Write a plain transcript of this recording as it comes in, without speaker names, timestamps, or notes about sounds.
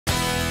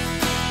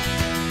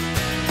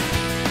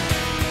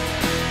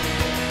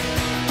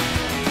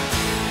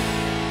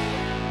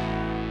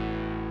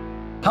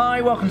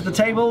Hi, welcome to the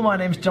table. My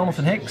name's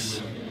Jonathan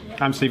Hicks.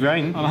 I'm Steve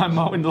Rain. And I'm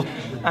Mark Windle.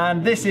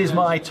 And this is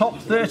my top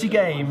 30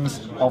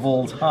 games of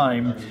all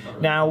time.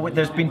 Now,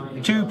 there's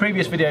been two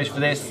previous videos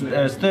for this.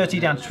 There's 30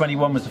 down to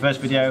 21 was the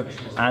first video,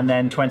 and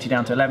then 20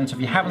 down to 11. So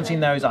if you haven't seen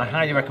those, I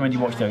highly recommend you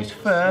watch those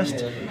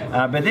first.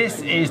 But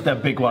this is the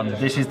big one.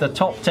 This is the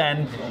top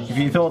 10. If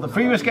you thought the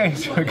previous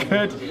games were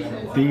good,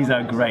 these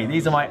are great.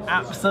 These are my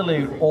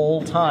absolute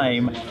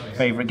all-time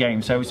favourite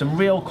games. So some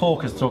real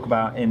corkers to talk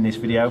about in this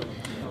video.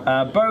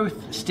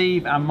 Both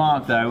Steve and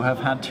Mark, though, have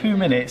had 2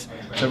 minutes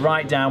to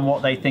write down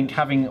what they think,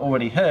 having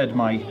already heard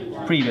my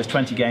previous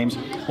 20 games,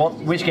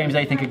 which games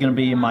they think are going to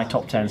be in my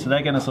top 10. So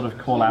they're going to sort of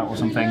call out or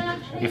something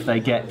if they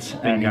get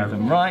any of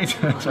them right.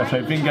 So I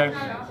play bingo,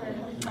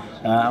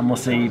 and we'll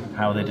see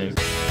how they do.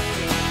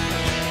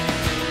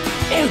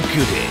 Oh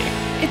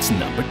goody, it's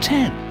number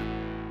 10.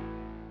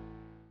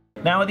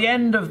 Now, at the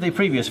end of the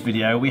previous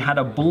video, we had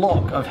a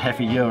block of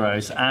heavy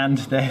Euros, and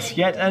there's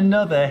yet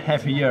another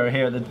heavy Euro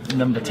here at the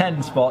number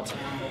 10 spot.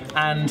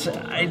 And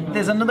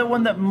there's another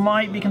one that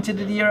might be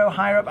considered a Euro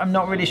higher up, I'm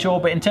not really sure,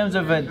 but in terms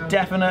of a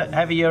definite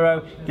heavy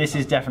Euro, this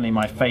is definitely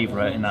my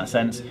favourite in that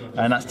sense,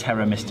 and that's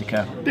Terra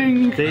Mystica.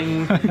 Ding!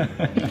 Ding!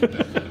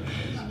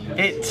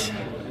 It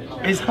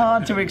is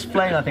hard to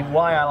explain, I think,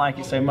 why I like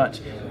it so much.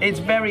 It's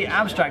very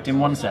abstract in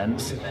one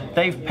sense.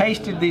 They've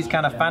pasted these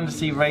kind of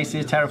fantasy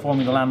races,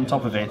 terraforming the land on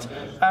top of it,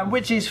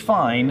 which is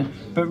fine,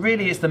 but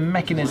really it's the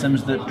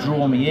mechanisms that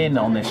draw me in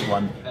on this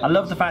one. I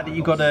love the fact that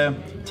you've got to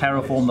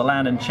terraform the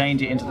land and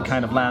change it into the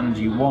kind of land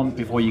you want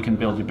before you can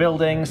build your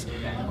buildings.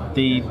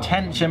 The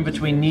tension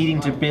between needing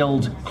to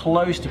build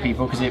close to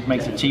people because it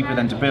makes it cheaper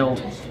than to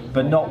build,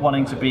 but not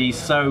wanting to be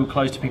so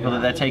close to people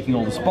that they're taking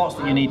all the spots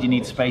that you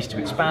need space to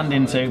expand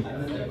into.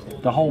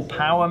 The whole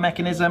power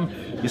mechanism,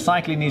 you're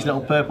cycling these little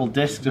purple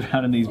discs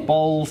around in these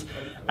bowls,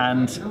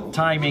 and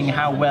timing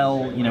how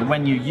well,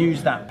 when you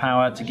use that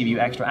power to give you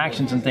extra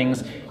actions and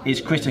things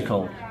is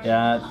critical.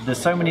 There's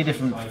so many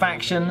different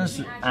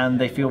factions, and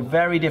they feel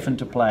very different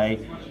to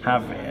play,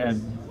 have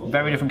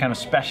very different kind of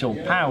special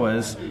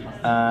powers,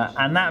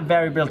 and that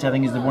variability, I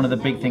think, is one of the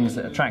big things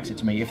that attracts it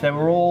to me. If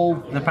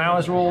the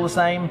powers were all the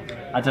same,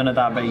 I don't know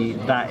that I'd be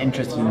that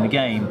interested in the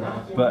game,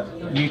 but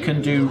you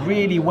can do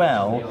really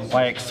well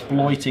by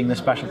exploiting the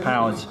special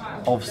powers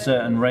of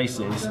certain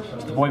races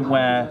to the point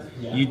where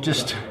you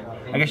just,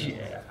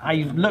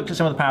 I looked at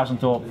some of the powers and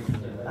thought,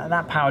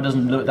 that power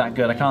doesn't look that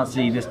good, I can't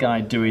see this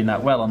guy doing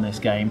that well on this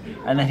game,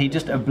 and then he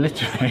just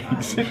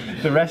obliterates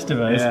the rest of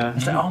us. Yeah.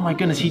 It's like, oh my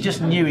goodness, he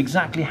just knew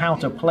exactly how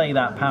to play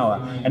that power.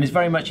 And it's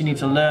very much, you need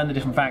to learn the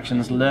different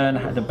factions,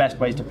 learn the best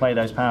ways to play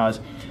those powers.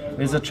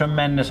 There's a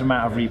tremendous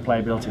amount of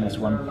replayability in this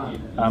one.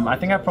 I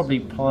think I've probably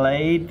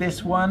played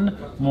this one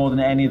more than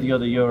any of the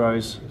other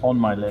Euros on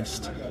my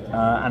list,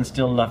 and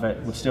still love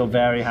it. Would still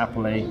very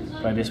happily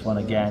play this one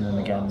again and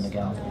again and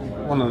again.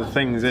 One of the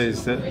things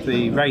is that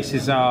the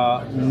races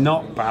are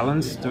not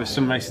balanced. There are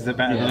some races that are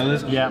better than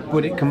others,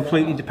 but it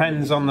completely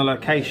depends on the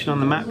location on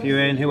the map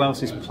you're in, who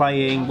else is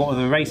playing, what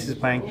other races are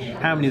playing,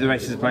 how many of the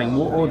races are playing,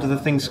 what order the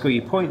things score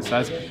your points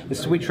as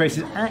to which race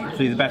is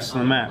actually the best on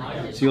the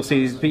map. So you'll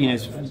see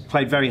it's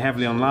played very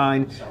heavily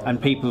online,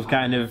 and people have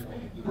kind of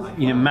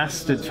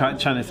mastered trying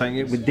to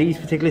think with these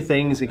particular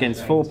things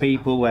against 4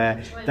 people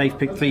where they've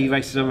picked 3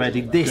 races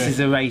already. This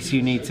is a race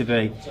you need to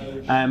be.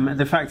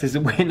 The fact is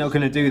that we're not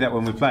going to do that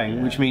when we're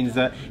playing, which means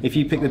that if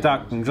you picked the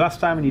Darklings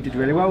last time and you did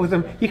really well with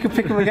them, you can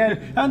pick them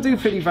again and do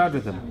pretty bad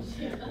with them.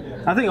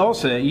 I think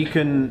also you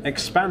can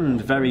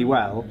expand very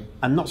well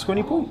and not score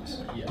any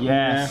points.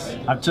 Yes,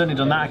 I've certainly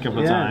done that a couple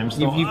of times.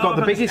 You've got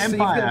the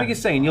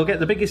biggest thing. You'll get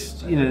the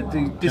biggest,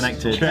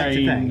 connected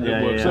thing.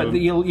 So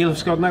you'll have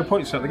scored no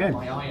points throughout the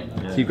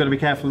game. So you've got to be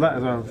careful of that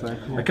as well.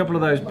 So. A couple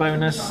of those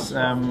bonus,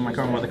 I can't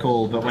remember what they're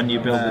called, but when you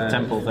build the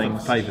temple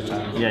things, favour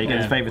tiles. Yeah, you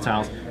get these favour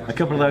tiles. A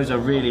couple of those are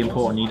really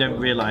important. You don't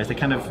realise they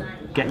kind of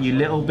get you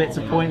little bits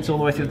of points all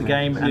the way through the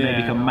game, and they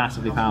become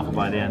massively powerful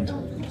by the end.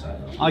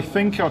 I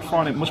think I'd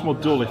find it much more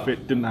dull if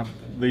it didn't have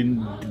the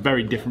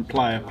very different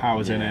player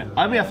powers in it.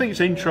 I think it's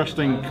an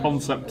interesting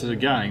concept as a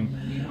game,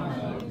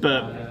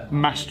 but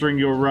mastering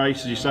your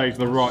race, as you say, at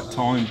the right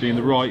time, doing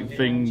the right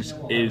things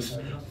is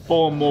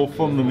far more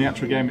fun than the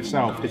actual game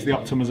itself. It's the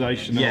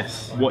optimisation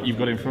of what you've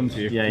got in front of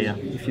you.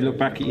 If you look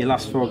back at your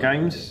last 4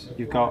 games,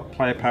 you've got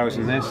player powers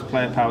in this,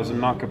 player powers in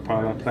Marco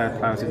Polo, player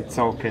powers in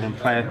Tolkien, and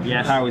player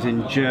powers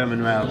in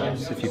German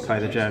railways if you play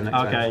the German.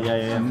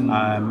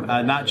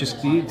 And that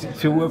just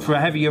for a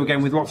heavy Euro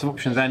game with lots of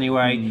options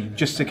anyway,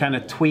 just to kind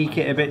of tweak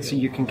it a bit so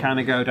you can kind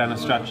of go down a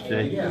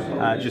strategy,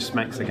 just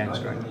makes the games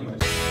great.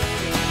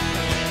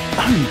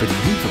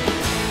 Unbelievable!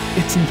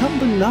 It's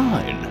number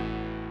 9.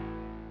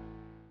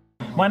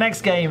 My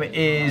next game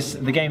is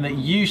the game that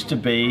used to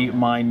be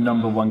my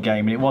 #1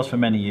 game, and it was for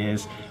many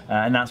years,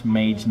 and that's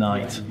Mage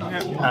Knight.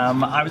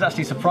 I was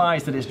actually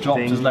surprised that it's dropped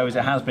as low as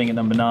it has been at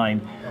number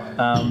 9.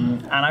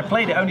 And I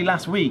played it only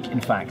last week, in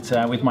fact,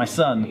 with my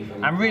son,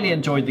 and really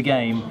enjoyed the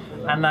game.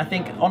 And I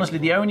think, honestly,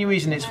 the only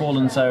reason it's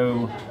fallen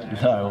so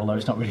low, although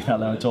it's not really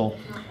that low at all,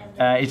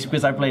 it's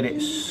because I played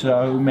it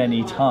so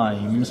many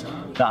times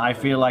that I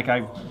feel like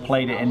I've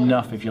played it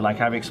enough, if you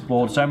like. I've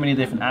explored so many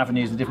different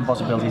avenues and different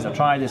possibilities. I've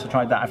tried this, I've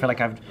tried that. I feel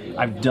like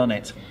I've done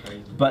it.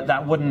 But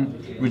that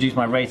wouldn't reduce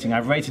my rating.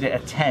 I've rated it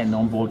a 10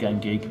 on Board Game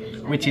Geek,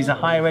 which is a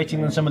higher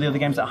rating than some of the other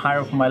games that are higher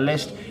up on my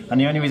list.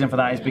 And the only reason for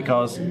that is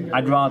because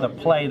I'd rather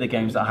play the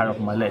games that are higher up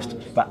on my list.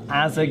 But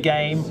as a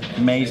game,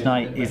 Maze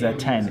Knight is a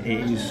 10.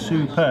 It is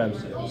superb.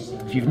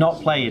 If you've not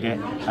played it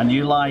and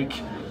you like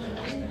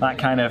that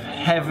kind of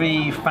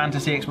heavy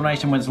fantasy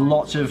exploration where there's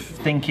lots of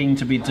thinking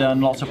to be done,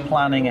 lots of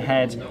planning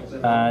ahead.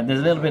 There's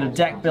a little bit of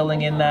deck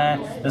building in there.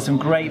 There's some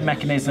great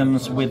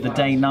mechanisms with the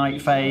day-night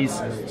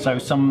phase. So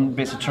some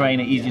bits of terrain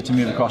are easier to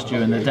move across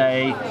during the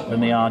day than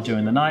they are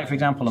during the night, for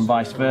example, and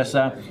vice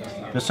versa.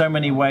 There's so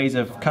many ways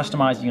of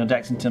customizing your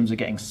decks in terms of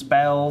getting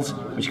spells,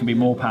 which can be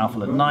more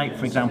powerful at night,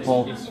 for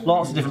example.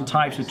 Lots of different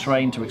types of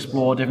terrain to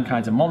explore, different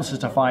kinds of monsters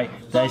to fight.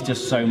 There's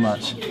just so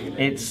much.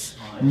 It's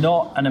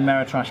not an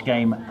Ameritrash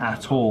game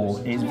at all.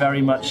 It's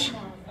very much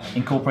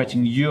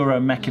incorporating Euro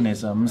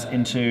mechanisms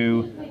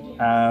into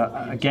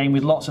a game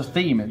with lots of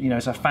theme. You know,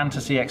 it's a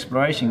fantasy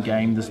exploration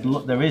game.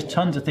 There is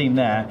tons of theme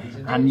there,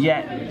 and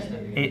yet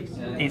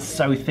it's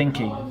so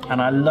thinky.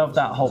 And I love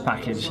that whole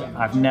package.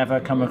 I've never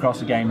come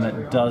across a game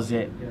that does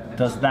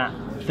that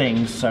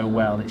thing so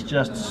well. It's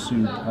just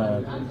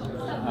superb.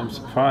 I'm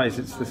surprised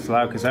it's this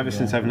low because ever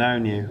since I've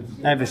known you,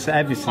 ever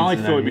since I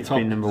thought it'd be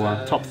been number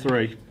one, top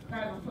 3.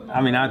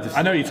 I mean,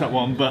 I know you're top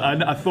 1, but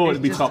I thought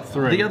it'd be top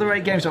 3. The other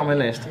 8 games on my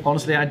list,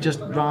 honestly, I'd just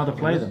rather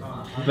play them.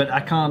 But I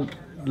can't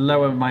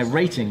lower my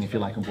rating, if you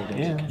like, on Board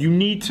Games. You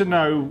need to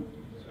know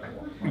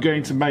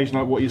going to Maze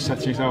Knight what you're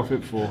setting yourself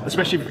up for,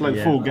 especially if you play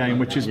the full game,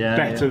 which is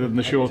better than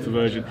the shorter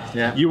version.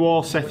 Yeah. You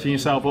are setting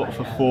yourself up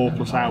for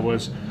 4+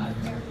 hours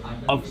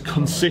of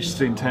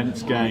consistent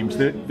intense games.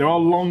 There are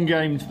long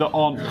games that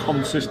aren't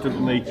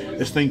consistently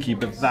as thinky,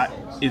 but that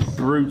is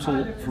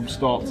brutal from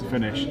start to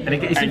finish. And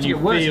it seems to get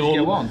worse as you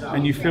go on.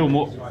 And you feel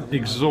more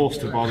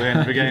exhausted by the end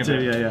of the game.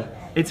 Yeah.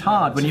 It's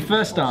hard when you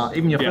first start,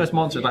 even your first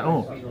monster, it's like,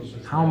 oh,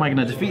 how am I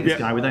going to defeat this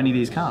guy with only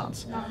these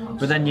cards?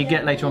 But then you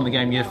get later on in the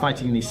game, you're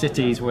fighting in these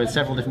cities where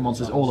several different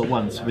monsters all at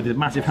once with a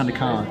massive hand of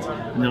cards,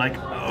 and you're like,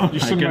 oh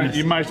my goodness.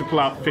 You managed to pull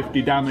out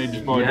 50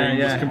 damage by doing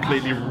this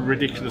completely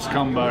ridiculous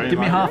combo. Give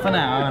me half an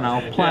hour and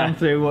I'll plan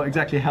through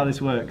exactly how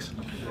this works.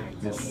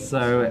 It's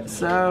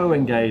so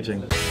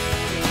engaging.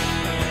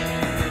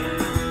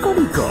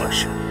 Oh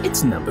gosh,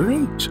 it's number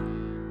 8.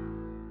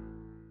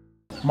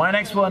 My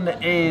next one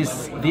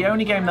is the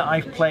only game that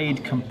I've played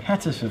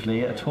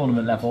competitively at a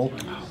tournament level.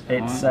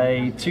 It's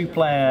a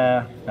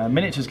 2-player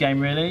miniatures game,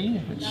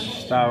 really.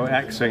 Oh,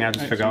 X-Wing, I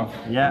just forgot.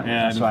 Yeah,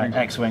 that's right,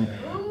 X-Wing.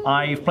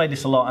 I've played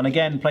this a lot, and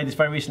again, played this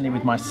very recently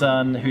with my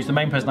son, who's the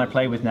main person I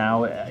play with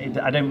now.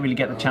 I don't really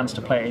get the chance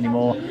to play it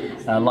anymore.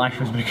 Life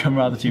has become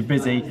rather too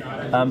busy,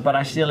 but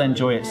I still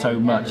enjoy it so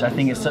much. I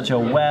think it's such a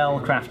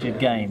well-crafted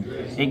game.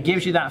 It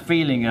gives you that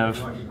feeling of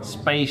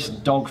space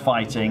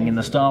dogfighting in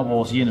the Star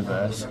Wars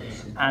universe,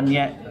 and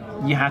yet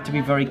you have to be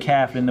very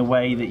careful in the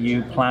way that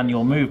you plan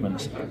your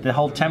movements. The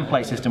whole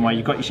template system where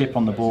you've got your ship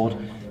on the board,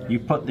 you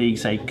put the,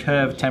 say,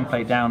 curved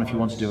template down if you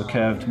want to do a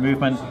curved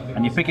movement,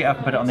 and you pick it up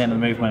and put it on the end of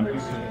the movement,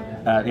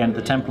 at the end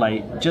of the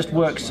template, just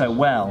works so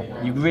well.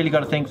 You've really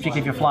got to think,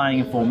 particularly if you're flying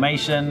in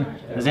formation,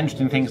 there's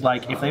interesting things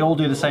like if they all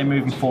do the same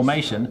move in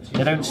formation,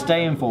 they don't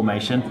stay in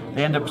formation,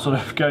 they end up sort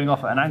of going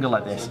off at an angle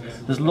like this.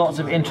 There's lots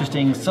of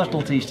interesting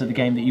subtleties to the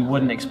game that you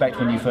wouldn't expect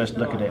when you first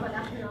look at it.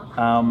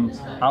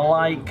 I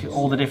like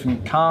all the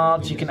different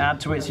cards you can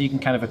add to it, so you can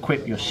kind of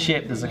equip your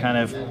ship. There's a kind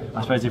of,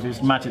 I suppose if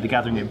it's Magic the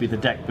Gathering, it'd be the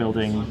deck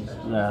building,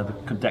 the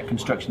deck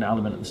construction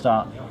element at the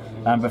start.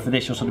 But for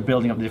this, you're sort of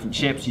building up the different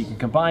ships. You can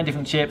combine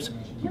different ships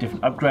with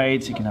different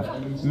upgrades. You can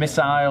have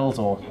missiles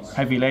or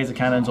heavy laser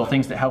cannons or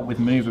things that help with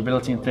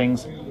maneuverability and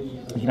things.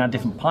 You can add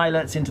different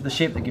pilots into the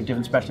ship that give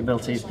different special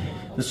abilities.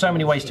 There's so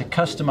many ways to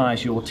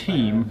customize your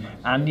team,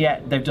 and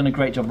yet they've done a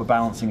great job of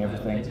balancing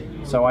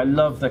everything. So I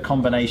love the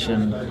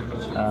combination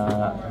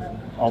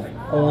of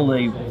all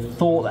the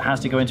thought that has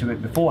to go into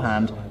it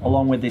beforehand,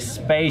 along with this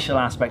spatial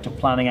aspect of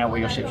planning out where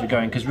your ships are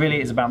going, because really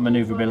it's about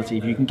maneuverability.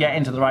 If you can get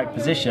into the right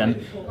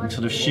position and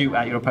sort of shoot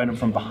at your opponent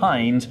from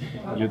behind,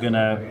 you're going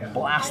to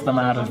blast them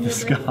out of the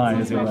sky,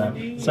 as it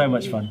were. So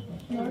much fun.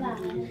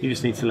 You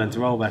just need to learn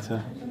to roll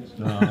better.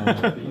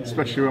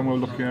 Especially when we're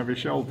looking over your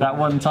shoulder. That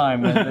one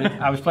time when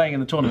I was playing in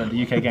the tournament at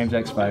the UK Games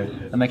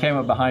Expo, and they came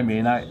up behind me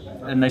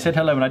and they said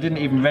hello, and I didn't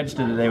even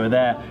register that they were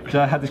there, because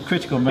I had this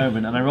critical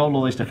moment and I rolled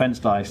all these defense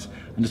dice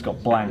and just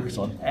got blanks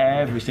on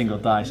every single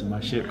dice, and my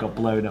ship got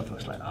blown up. I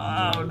was like,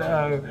 oh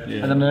no.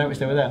 Yeah. And then I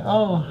noticed they were there.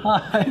 Oh,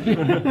 hi.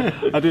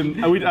 I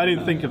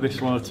didn't think of this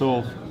one at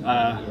all.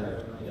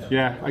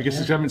 Yeah, I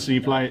guess I haven't seen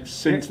you play it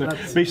since then.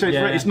 But you say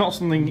it's not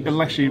something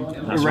unless you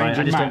arrange a match.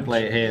 I just don't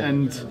play it here.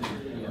 And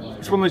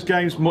it's one of those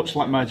games, much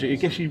like Magic. I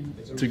guess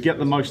to get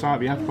the most out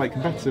of it, you have to play it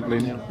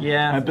competitively.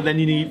 Yeah. But then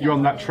you're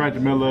on that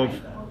treadmill of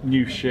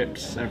new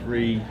ships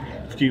every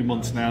few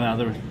months now. Now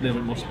they're a little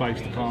bit more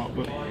spaced apart.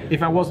 But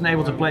if I wasn't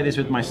able to play this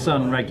with my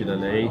son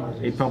regularly,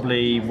 it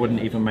probably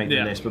wouldn't even make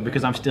the list. But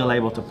because I'm still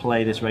able to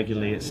play this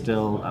regularly, it's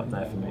still up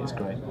there for me. It's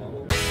great.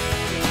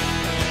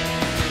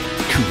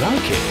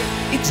 Crikey,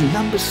 it's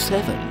number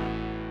 7.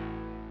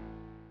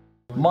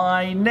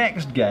 My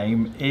next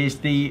game is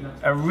the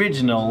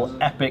original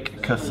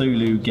epic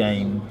Cthulhu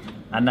game,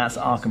 and that's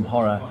Arkham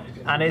Horror.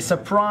 And it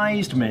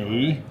surprised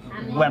me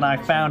when I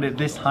found it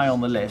this high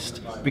on the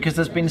list, because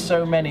there's been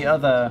so many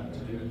other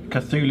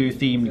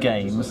Cthulhu-themed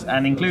games,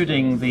 and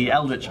including the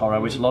Eldritch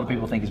Horror, which a lot of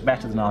people think is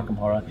better than Arkham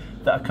Horror,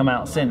 that have come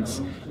out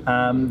since.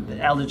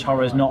 Eldritch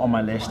Horror is not on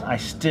my list. I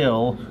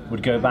still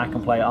would go back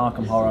and play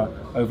Arkham Horror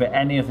over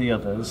any of the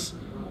others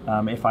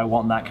if I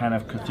want that kind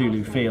of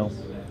Cthulhu feel.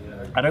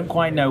 I don't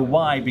quite know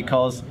why,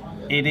 because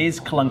it is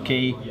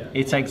clunky,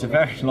 it takes a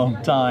very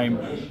long time,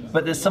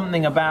 but there's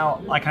something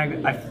about, like,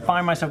 I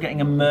find myself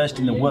getting immersed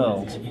in the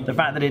world. The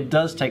fact that it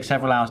does take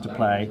several hours to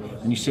play,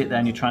 and you sit there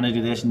and you're trying to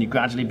do this, and you're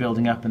gradually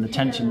building up, and the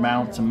tension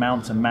mounts and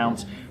mounts and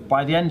mounts.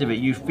 By the end of it,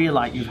 you feel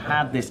like you've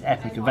had this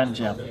epic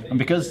adventure. And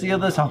because the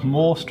others are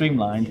more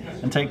streamlined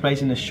and take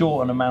place in a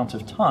short amount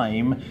of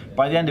time,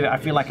 by the end of it, I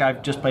feel like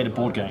I've just played a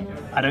board game.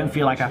 I don't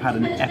feel like I've had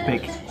an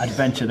epic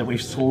adventure that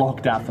we've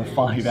slogged out for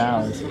 5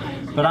 hours.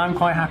 But I'm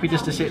quite happy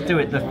just to sit through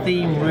it. The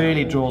theme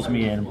really draws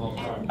me in.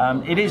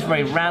 It is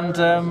very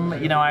random.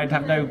 You know, I'd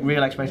have no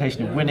real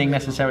expectation of winning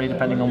necessarily,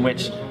 depending on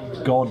which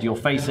god you're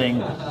facing,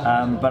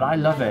 but I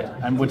love it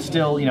and would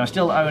still,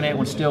 still own it,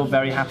 would still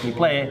very happily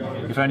play it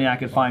if only I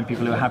could find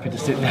people who are happy to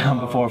sit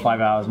down for 4 or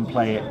 5 hours and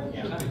play it.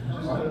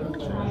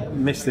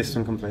 Missed this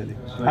one completely.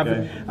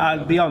 Okay.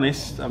 I'll be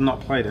honest, I've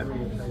not played it.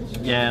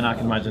 Yeah, and I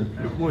can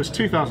imagine. Well, it's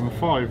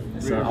 2005.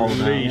 It's old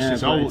now. Yeah,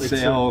 It's but old.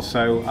 it's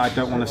also, I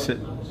don't want to sit.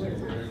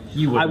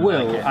 You I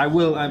wouldn't will, like it. I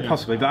will,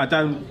 possibly, but I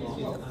don't.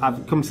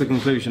 I've come to the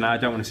conclusion I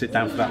don't want to sit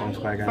down for that long to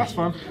play a game. That's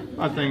fine.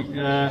 I think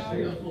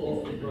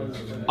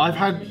I've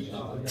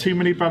had too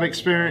many bad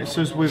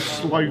experiences with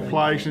slow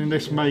plays and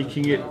this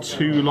making it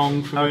too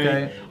long for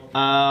me.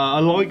 I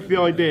like the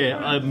idea.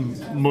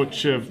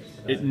 Much of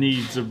it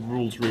needs a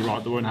rules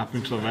rewrite that won't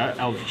happen because of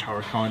Eldritch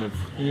Horror kind of.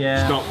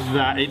 Yeah. It's not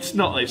that. It's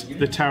not.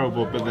 They're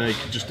terrible, but they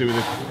could just do with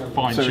a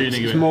fine So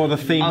tuning it's of it. more the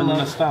theme and the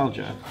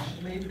nostalgia.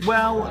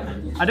 Well,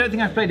 I don't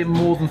think I've played it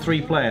more than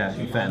 3 player,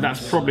 in fairness.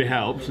 That's probably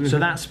helped. So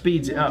that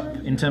speeds it up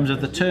in terms of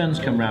the turns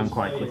come round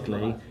quite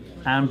quickly.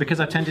 And because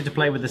I've tended to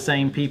play with the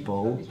same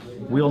people,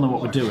 we all know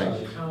what we're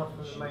doing.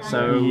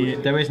 So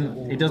it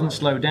doesn't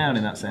slow down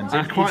in that sense.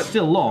 It's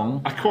still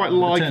long. I quite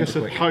like, I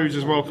suppose,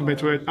 as well compared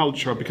to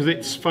Eldritch Horror, because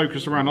it's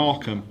focused around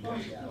Arkham.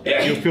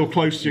 You'll feel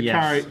close to your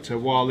character,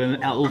 while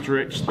in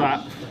Eldritch,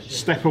 that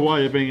step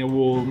away of being a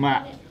wall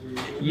map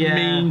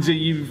means that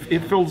it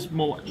feels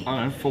more, I don't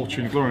know,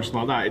 Fortune and Glory or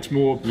something like that. It's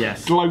more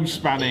glow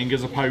spanning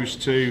as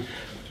opposed to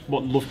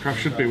what Lovecraft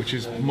should be, which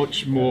is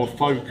much more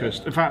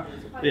focused. In fact,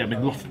 I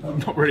mean,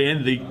 not really any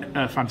of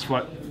the Fantasy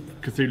Flight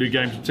Cthulhu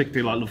games,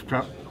 particularly like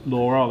Lovecraft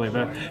lore, are they?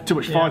 There's too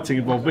much fighting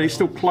involved, but it's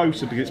still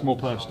closer because it's more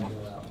personal.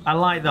 I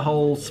like the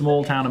whole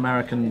small town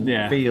American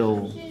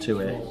feel to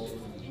it.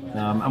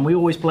 And we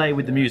always play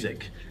with the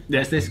music.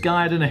 There's this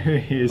guy, I don't know who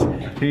he is,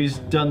 who's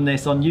done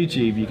this on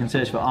YouTube. You can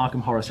search for Arkham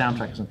Horror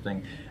soundtrack or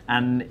something.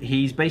 And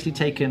he's basically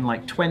taken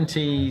like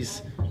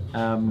 20s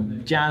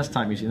jazz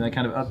type music, they're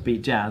kind of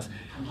upbeat jazz,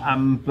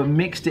 but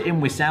mixed it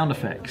in with sound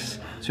effects.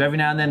 So every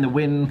now and then the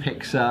wind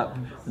picks up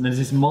and there's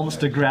this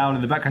monster growl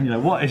in the background. You're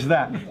like, what is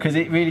that? Because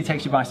it really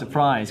takes you by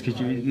surprise, because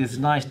there's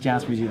nice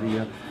jazz music that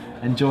you're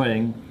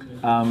enjoying,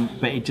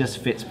 but it just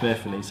fits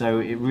perfectly. So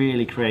it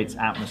really creates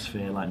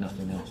atmosphere like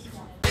nothing else.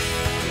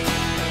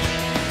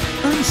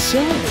 And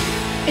so,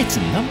 it's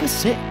number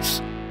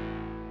 6.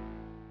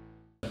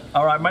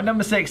 Alright, my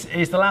number 6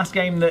 is the last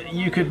game that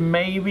you could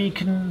maybe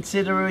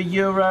consider a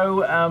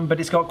Euro,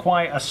 but it's got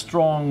quite a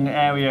strong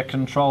area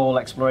control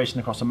exploration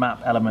across a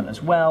map element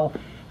as well,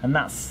 and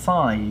that's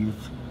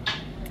Scythe.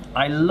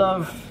 I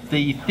love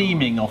the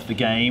theming of the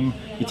game.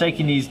 You're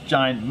taking these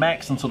giant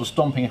mechs and sort of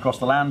stomping across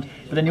the land,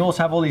 but then you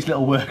also have all these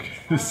little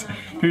workers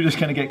who are just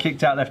going to get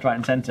kicked out left, right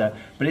and centre.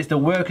 But it's the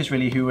workers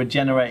really who are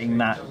generating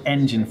that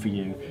engine for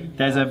you.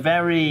 There's a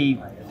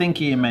very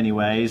thinky in many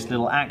ways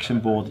little action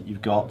board that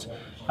you've got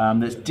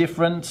that's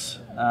different.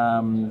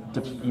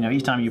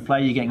 Each time you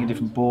play you're getting a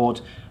different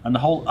board, and the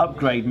whole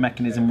upgrade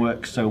mechanism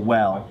works so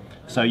well.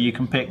 So you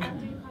can pick,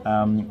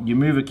 you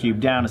move a cube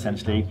down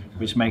essentially,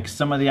 which makes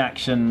some of the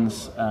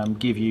actions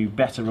give you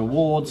better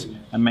rewards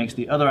and makes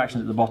the other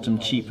actions at the bottom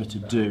cheaper to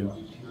do.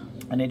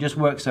 And it just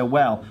works so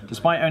well.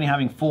 Despite only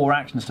having 4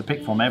 actions to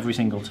pick from every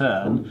single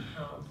turn,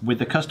 with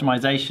the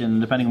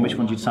customization, depending on which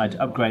ones you decide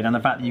to upgrade, and the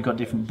fact that you've got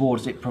different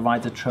boards, it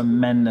provides a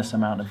tremendous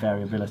amount of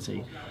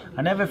variability.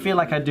 I never feel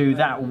like I do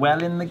that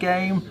well in the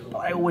game, but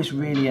I always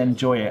really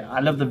enjoy it. I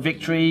love the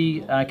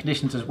victory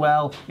conditions as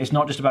well. It's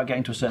not just about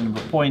getting to a certain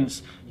number of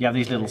points. You have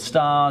these little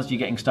stars. You're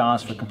getting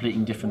stars for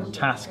completing different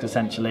tasks,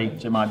 essentially.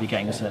 So it might be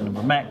getting a certain number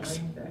of mechs,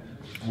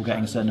 or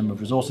getting a certain number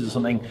of resources or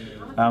something.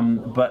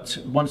 But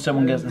once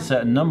someone gets a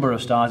certain number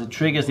of stars, it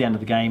triggers the end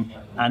of the game,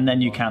 and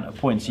then you count a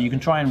point. So you can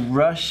try and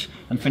rush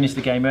and finish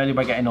the game early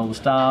by getting all the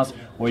stars,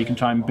 or you can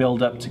try and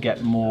build up to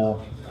get more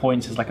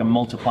points, there's like a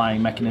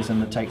multiplying mechanism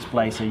that takes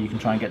place, so you can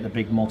try and get the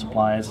big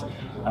multipliers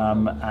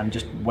and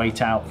just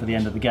wait out for the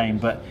end of the game.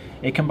 But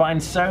it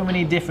combines so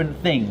many different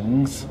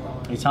things,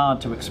 it's hard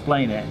to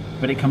explain it,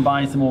 but it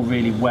combines them all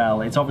really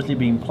well. It's obviously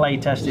been play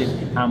tested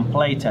and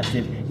play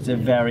tested. It's a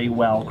very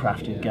well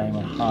crafted game.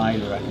 I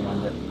highly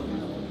recommend it.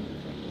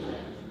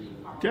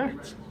 Yeah,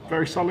 it's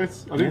very solid.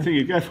 I didn't think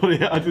you'd go for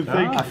it. I didn't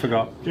think. I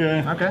forgot.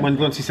 Yeah. Okay.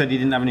 Once he said he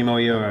didn't have any more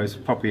Euros,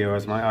 proper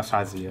Euros, I'm like, oh,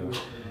 size the Euro.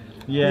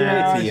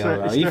 Yeah, It's a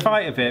Euro. You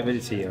fight a bit, but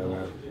it's a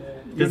Euro.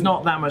 there's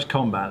not that much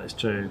combat, it's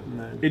true.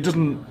 It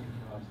doesn't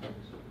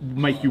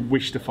make you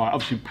wish to fight.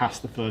 Obviously,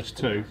 past the first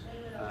two.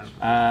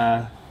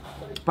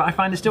 But I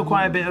find there's still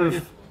quite a bit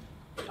of.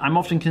 I'm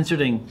often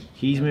considering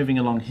he's moving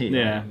along here,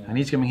 Yeah. and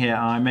he's coming here.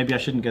 Maybe I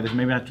shouldn't go this.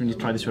 Maybe I have to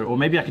try this route, or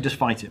maybe I could just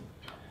fight him.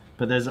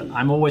 But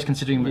I'm always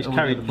considering. Just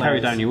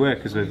carry down your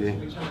workers with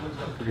you.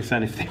 Because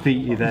then if they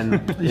beat you, then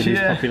it is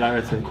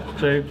popularity.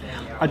 So,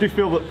 I do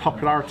feel that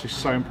popularity is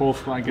so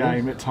important in that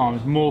game at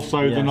times, more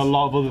so than a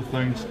lot of other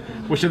things.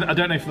 Which I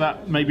don't know if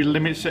that maybe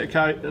limits it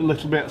a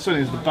little bit.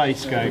 Certainly as the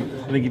base game,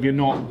 I think if you're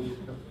not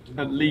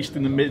at least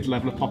in the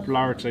mid-level of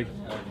popularity,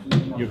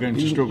 you're going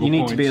to struggle. You need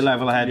points. to be a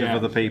level ahead of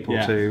other people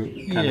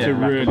to kind of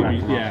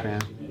really.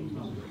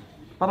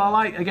 But I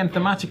like, again,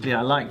 thematically, I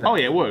like that. Oh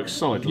yeah, it works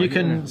solidly. You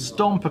can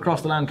stomp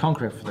across the land,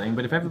 conquer everything,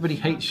 but if everybody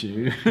hates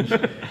you,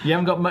 you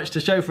haven't got much to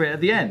show for it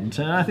at the end.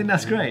 And I think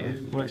that's great.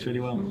 It works really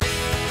well.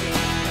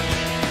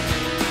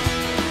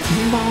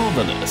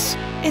 Marvellous.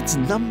 It's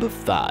number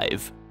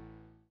 5.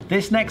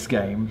 This next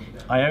game,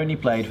 I only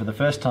played for the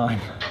first time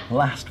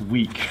last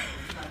week.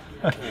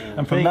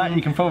 And from that,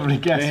 you can probably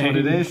guess what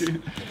it is.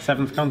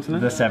 Seventh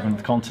Continent? The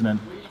Seventh Continent.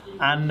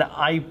 And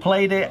I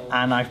played it,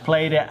 and I've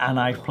played it, and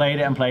I've played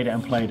it, and played it,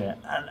 and played it,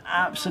 and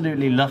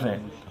absolutely love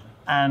it.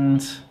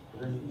 And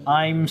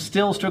I'm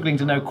still struggling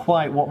to know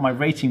quite what my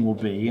rating will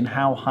be and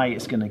how high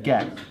it's going to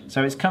get.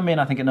 So it's come in,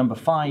 I think, at number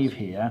 5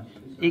 here.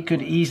 It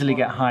could easily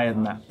get higher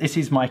than that. This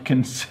is my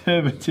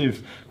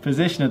conservative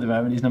position at the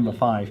moment, is number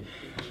 5.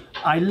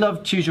 I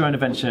love choose your own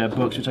adventure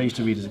books, which I used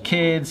to read as a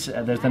kid.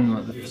 There's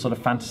then the sort of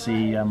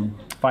fantasy,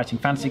 fighting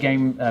fantasy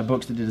game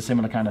books that did a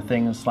similar kind of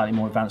thing, in a slightly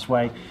more advanced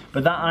way.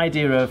 But that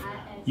idea of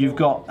you've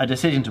got a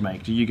decision to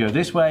make. Do you go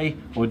this way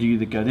or do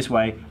you go this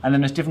way? And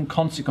then there's different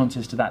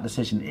consequences to that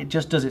decision. It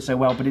just does it so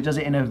well, but it does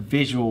it in a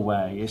visual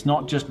way. It's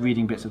not just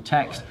reading bits of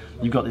text.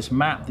 You've got this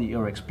map that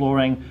you're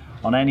exploring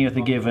on any of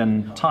the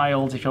given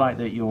tiles, if you like,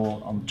 that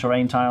you're on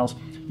terrain tiles.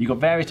 You've got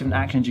various different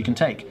actions you can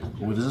take.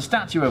 Oh, there's a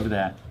statue over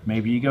there.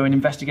 Maybe you go and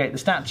investigate the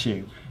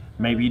statue.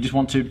 Maybe you just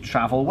want to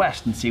travel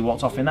west and see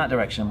what's off in that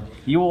direction.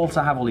 You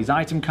also have all these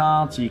item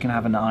cards, so you can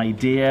have an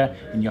idea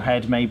in your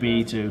head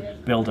maybe to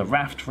build a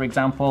raft, for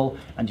example,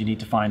 and you need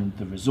to find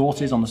the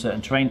resources on the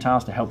certain terrain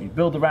tiles to help you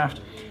build the raft.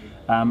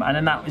 And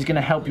then that is going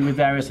to help you with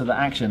various other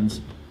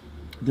actions.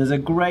 There's a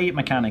great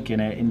mechanic in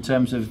it in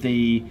terms of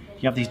you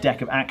have these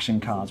deck of action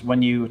cards.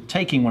 When you're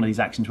taking one of these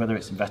actions, whether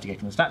it's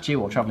investigating the statue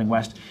or traveling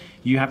west,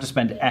 you have to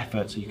spend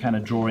effort, so you're kind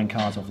of drawing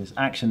cards off this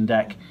action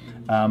deck.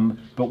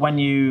 But when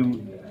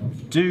you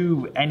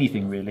do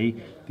anything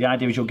really, the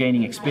idea is you're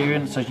gaining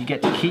experience, so you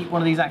get to keep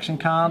one of these action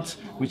cards,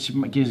 which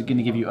is going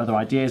to give you other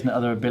ideas and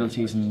other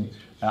abilities and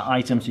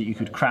items that you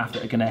could craft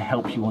that are going to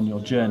help you on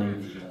your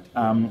journey.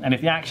 And if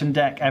the action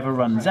deck ever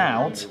runs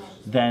out,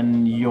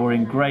 then you're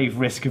in grave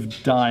risk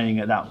of dying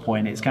at that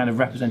point. It's kind of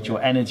represents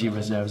your energy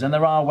reserves, and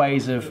there are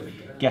ways of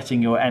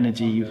getting your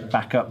energy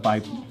back up by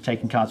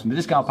taking cards from the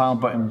discard pile and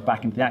putting them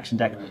back into the action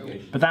deck.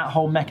 But that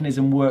whole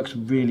mechanism works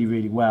really,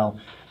 really well.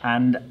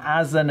 And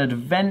as an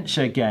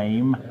adventure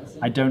game,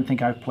 I don't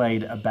think I've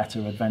played a better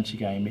adventure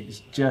game.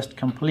 It's just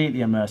completely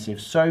immersive,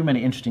 so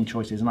many interesting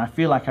choices, and I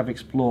feel like I've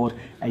explored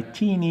a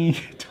teeny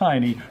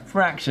tiny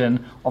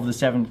fraction of the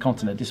Seventh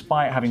Continent,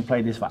 despite having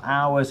played this for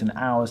hours and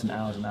hours and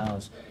hours and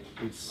hours.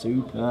 It's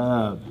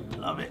superb.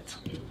 Love it.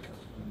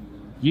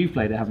 You've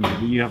played it,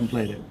 haven't you? You haven't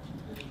played it.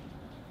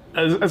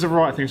 As a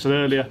right, I think I said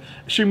earlier,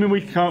 assuming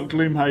we count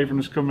Gloomhaven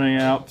as coming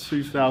out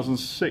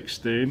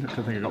 2016, I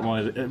think I got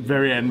mine at the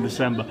very end of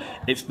December,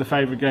 it's the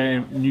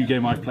favourite new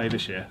game I've played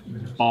this year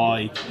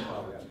by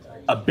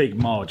a big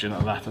margin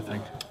at that, I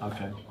think.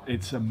 Okay.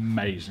 It's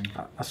amazing.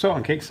 I saw it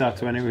on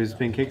Kickstarter when it was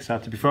being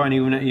Kickstarted, before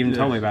anyone even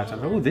told me about it. I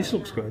thought, oh, this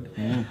looks good.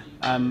 Yeah.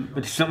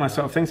 But it's not my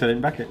sort of thing, so I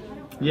didn't back it.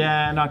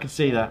 Yeah, no, I can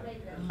see that.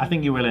 I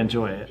think you will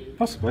enjoy it.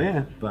 Possibly,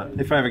 yeah. But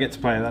if I ever get to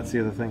play it, that's the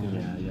other thing.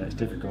 Yeah, it's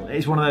difficult.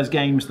 It's one of those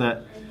games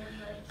that,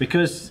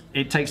 because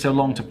it takes so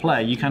long to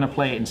play, you kind of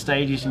play it in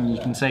stages and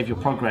you can save your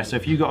progress. So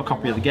if you've got a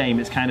copy of the game,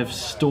 it's kind of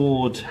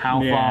stored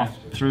how far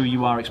through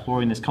you are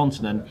exploring this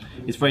continent.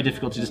 It's very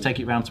difficult to just take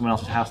it around someone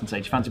else's house and say,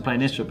 do you fancy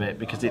playing this for a bit?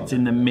 Because it's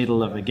in the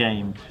middle of a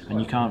game and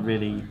you can't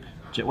really...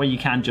 Well, you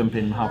can jump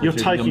in halfway You're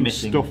through. taking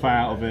stuff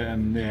out of it,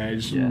 and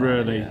it's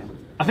really... Yeah.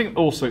 I think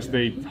also it's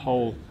the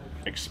whole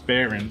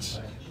experience.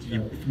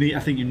 I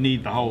think you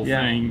need the whole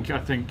thing. I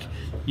think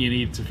you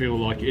need to feel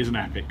like it is an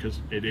epic, because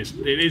it is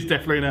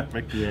definitely an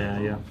epic.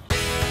 Yeah.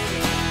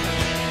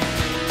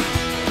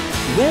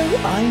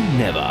 Well, I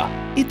never.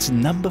 It's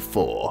number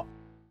 4.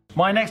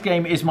 My next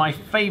game is my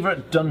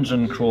favourite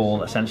dungeon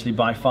crawl, essentially,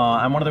 by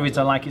far, and one of the reasons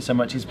I like it so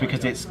much is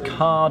because it's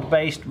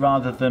card-based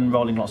rather than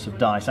rolling lots of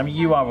dice. I mean,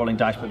 you are rolling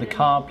dice, but the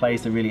card play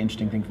is the really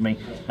interesting thing for me,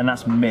 and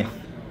that's Myth.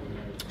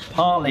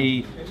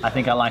 Partly, I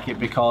think I like it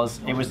because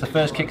it was the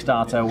first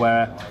Kickstarter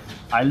where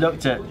I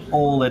looked at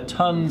all the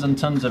tons and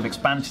tons of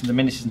expansions and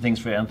miniatures and things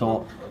for it and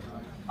thought,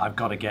 I've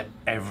got to get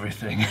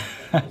everything.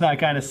 And I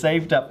kind of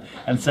saved up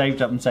and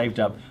saved up and saved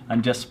up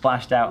and just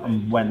splashed out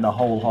and went the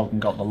whole hog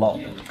and got the lot.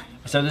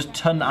 So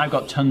I've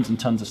got tons and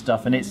tons of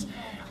stuff, and it's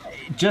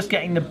just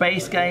getting the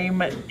base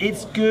game.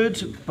 It's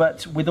good,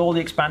 but with all the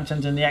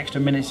expansions and the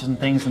extra miniatures and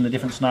things and the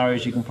different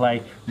scenarios you can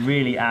play,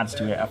 really adds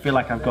to it. I feel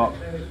like I've got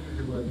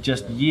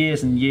just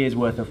years and years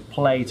worth of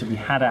play to be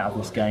had out of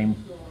this game.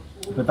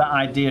 But that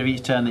idea of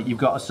each turn that you've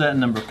got a certain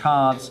number of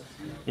cards,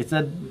 it's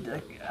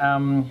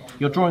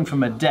you're drawing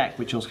from a deck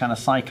which you're kind of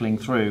cycling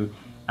through,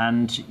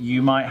 and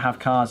you might have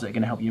cards that are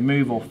going to help you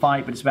move or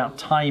fight, but it's about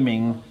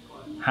timing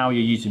how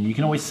you use them. You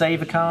can always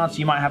save a card, so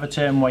you might have a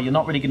turn where you're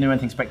not really going to do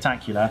anything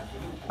spectacular,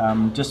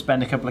 just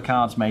spend a couple of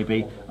cards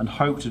maybe and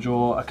hope to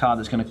draw a card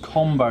that's going to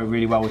combo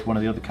really well with one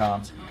of the other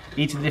cards.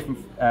 Each of the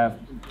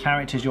different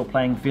characters you're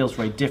playing feels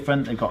very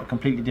different. They've got a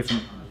completely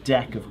different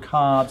deck of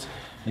cards.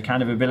 The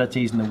kind of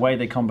abilities and the way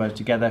they combo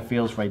together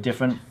feels very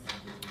different.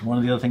 One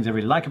of the other things I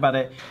really like about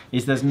it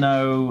is there's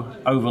no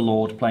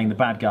overlord playing the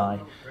bad guy.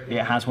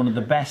 It has one of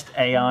the best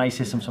AI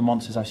systems for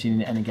monsters I've seen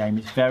in any game.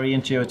 It's very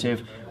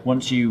intuitive.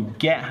 Once you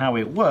get how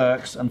it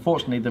works,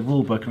 unfortunately the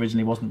rulebook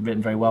originally wasn't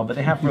written very well, but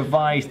they have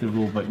revised the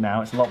rulebook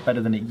now. It's a lot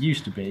better than it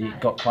used to be. It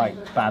got quite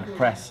bad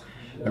press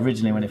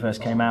originally when it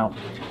first came out.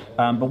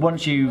 But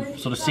once you've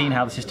sort of seen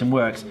how the system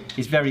works,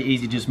 it's very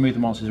easy to just move the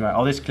monsters around.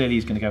 Oh, this clearly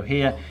is going to go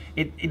here.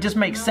 It just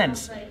makes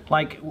sense.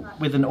 Like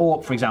with an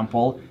orc, for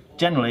example,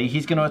 generally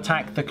he's going to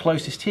attack the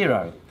closest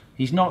hero.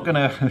 He's not going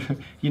to,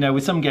 you know,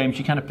 with some games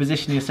you kind of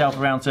position yourself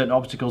around certain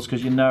obstacles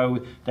because you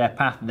know their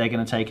path that they're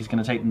going to take is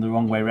going to take them the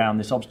wrong way around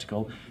this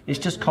obstacle. It's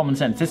just common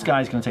sense. This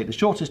guy's going to take the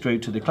shortest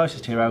route to the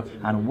closest hero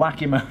and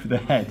whack him over the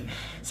head.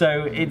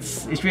 So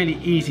it's really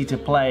easy to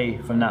play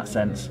from that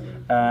sense.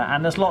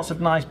 And there's lots of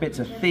nice bits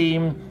of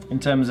theme in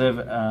terms of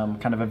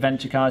kind of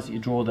adventure cards that you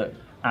draw that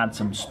add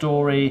some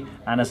story,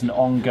 and there's an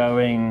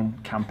ongoing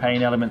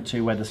campaign element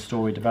too where the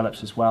story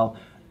develops as well.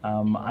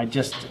 I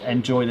just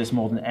enjoy this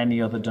more than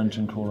any other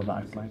dungeon crawler that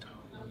I've played.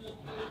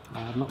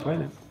 I've not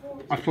played it.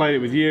 I've played it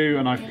with you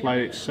and I've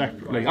played it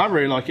separately. I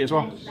really like it as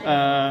well.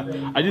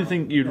 I didn't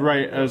think you'd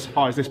rate it as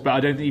high as this, but I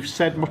don't think you've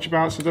said much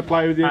about it since I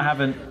played with you. I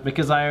haven't,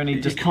 because I only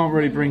just... You can't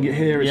really bring it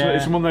here. It's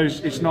Yeah. one of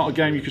those, it's not a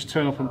game you just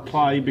turn up and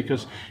play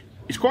because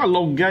it's quite a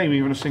long game,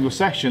 even a single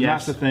session.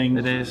 Yes, that's the thing.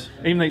 it is.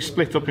 Even though it's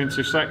split up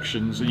into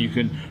sections and you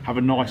can have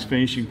a nice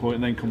finishing point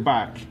and then come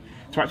back,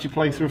 to actually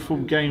play through a full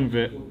game of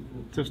it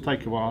does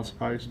take a while, I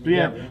suppose. But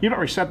yeah, you've not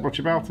really said much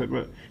about it,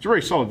 but it's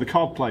very solid. The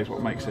card play is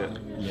what makes it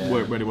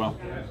work really well.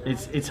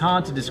 It's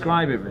hard to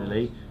describe it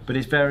really, but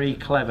it's very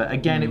clever.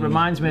 Again, it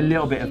reminds me a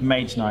little bit of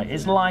Mage Knight.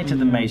 It's lighter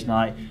than Mage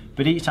Knight,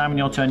 but each time in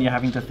your turn you're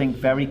having to think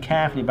very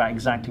carefully about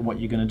exactly what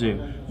you're going to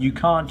do. You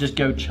can't just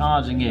go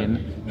charging in,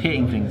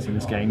 hitting things in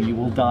this game. You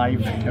will die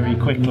very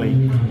quickly,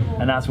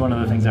 and that's one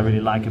of the things I really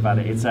like about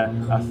it. It's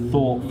a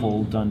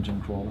thoughtful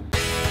dungeon crawler.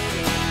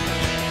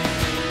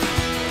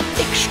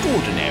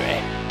 Extraordinary.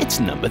 It's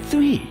number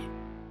 3.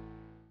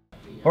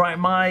 All right,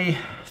 my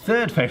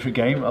third favourite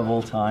game of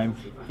all time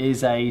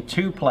is a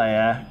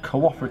 2-player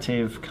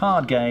cooperative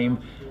card game,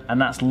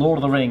 and that's Lord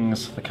of the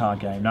Rings, the card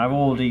game. Now, I've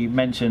already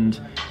mentioned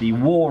the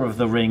War of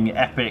the Ring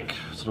epic,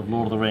 sort of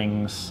Lord of the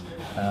Rings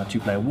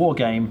 2-player war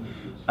game,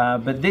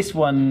 but this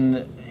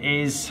one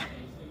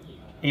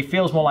it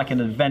feels more like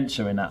an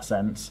adventure in that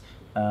sense.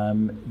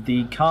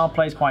 The card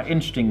play is quite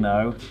interesting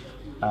though.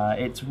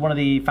 It's one of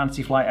the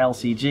Fantasy Flight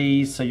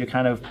LCGs, so you're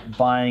kind of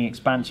buying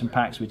expansion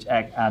packs which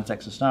adds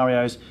extra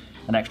scenarios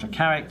and extra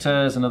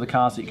characters and other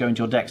cards that go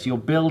into your deck. So you're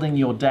building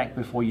your deck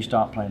before you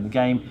start playing the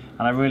game,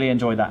 and I really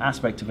enjoy that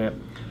aspect of it.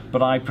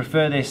 But I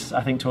prefer this,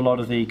 I think, to a lot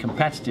of the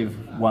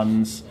competitive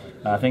ones,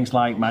 things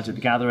like Magic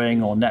the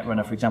Gathering or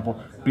Netrunner, for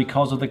example,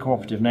 because of the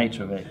cooperative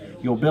nature of it.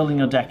 You're building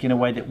your deck in a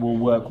way that will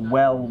work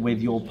well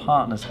with your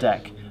partner's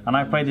deck. And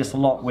I play this a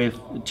lot with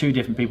 2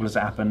 different people as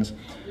it happens.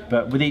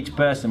 But with each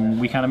person,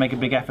 we kind of make a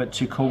big effort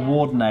to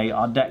coordinate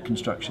our deck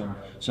construction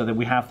so that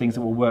we have things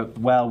that will work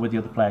well with the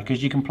other player.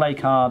 Because you can play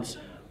cards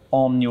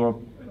on your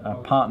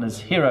partner's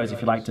heroes,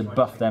 if you like, to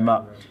buff them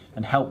up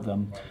and help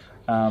them.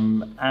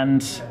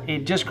 And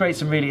it just creates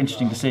some really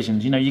interesting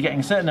decisions. You know, you're getting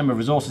a certain number of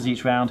resources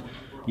each round.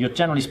 You're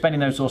generally spending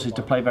those resources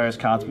to play various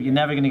cards, but you're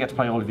never going to get to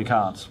play all of your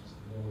cards.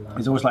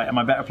 It's always like, am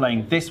I better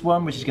playing this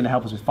one, which is going to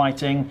help us with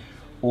fighting,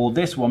 or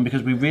this one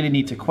because we really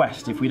need to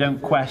quest. If we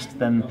don't quest,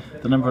 then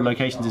the number of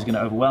locations is going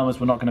to overwhelm us.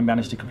 We're not going to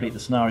manage to complete the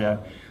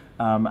scenario.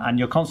 And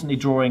you're constantly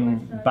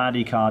drawing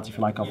baddie cards, if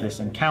you like, of this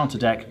encounter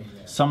deck.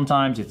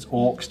 Sometimes it's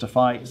orcs to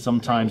fight,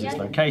 sometimes it's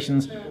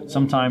locations,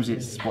 sometimes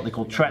it's what they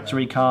call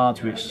treachery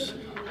cards, which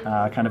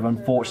are kind of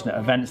unfortunate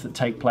events that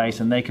take place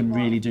and they can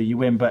really do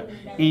you in. But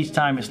each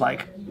time it's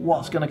like,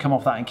 what's going to come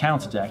off that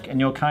encounter deck? And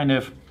you're kind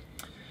of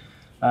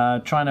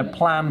trying to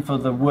plan for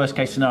the worst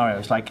case scenario.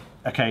 It's like,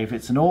 okay, if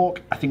it's an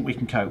orc, I think we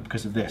can cope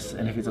because of this.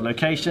 And if it's a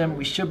location,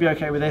 we should be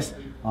okay with this.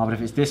 Oh, but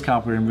if it's this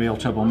card, we're in real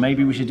trouble.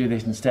 Maybe we should do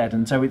this instead.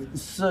 And so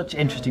it's such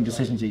interesting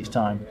decisions each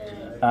time.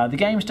 The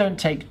games don't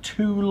take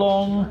too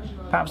long,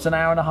 perhaps an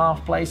hour and a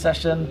half play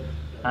session.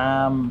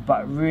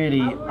 But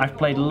really, I've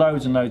played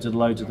loads and loads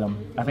of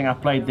them. I think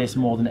I've played this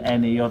more than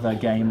any other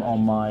game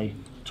on my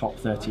top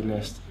 30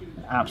 list.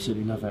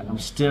 Absolutely love it. I'm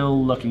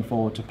still looking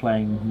forward to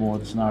playing more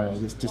of the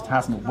scenarios. It just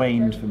hasn't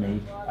waned for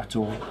me at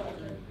all.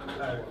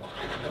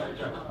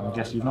 I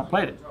guess you've not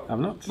played it. I've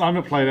not. I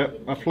haven't played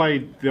it. I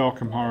played the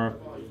Arkham Horror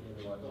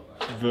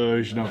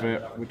version of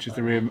it, which is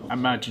the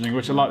reimagining,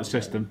 which I like the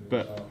system,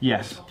 but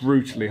yes,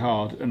 brutally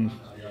hard. And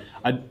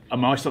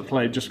I stopped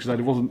playing just because I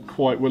wasn't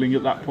quite willing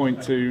at that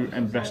point to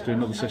invest in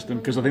another system,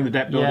 because I think the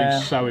deck building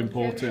is so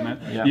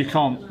important. Yeah. You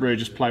can't really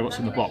just play what's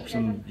in the box,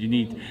 and you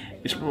need.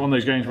 It's one of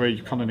those games where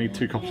you kind of need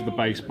 2 copies of the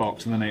base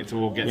box, and then it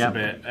all gets a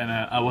bit. And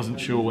I wasn't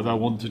sure whether I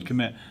wanted to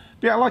commit.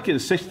 But yeah, I like it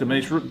as a system.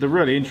 They're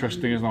really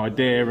interesting as an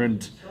idea,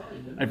 and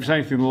if it's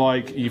anything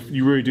like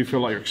you really do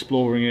feel like you're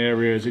exploring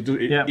areas.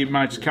 It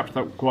manages to capture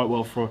that quite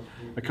well for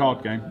a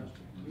card game.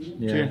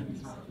 Yeah.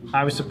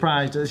 I was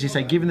surprised, as you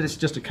say, given that it's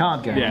just a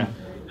card game,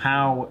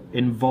 how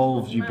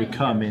involved you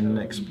become in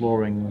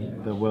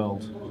exploring the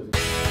world.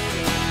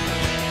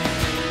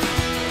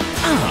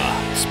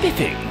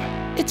 Spiffing.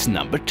 It's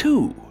number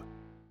 2.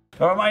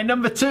 All right, my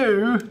number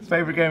 2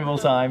 favourite game of all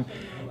time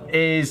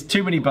is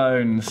Too Many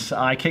Bones.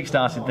 I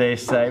kickstarted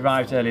this, it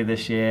arrived earlier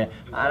this year,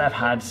 and I've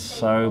had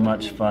so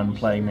much fun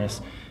playing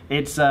this.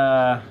 It's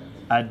a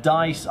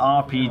dice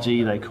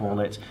RPG, they call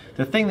it.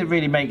 The thing that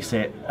really makes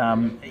it,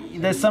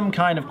 there's some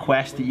kind of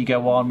quest that you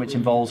go on which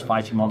involves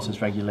fighting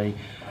monsters regularly,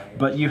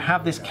 but you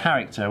have this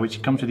character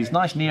which comes with these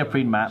nice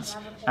neoprene mats,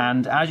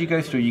 and as you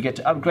go through you get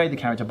to upgrade the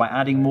character by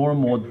adding more and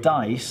more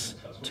dice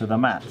to the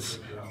mats.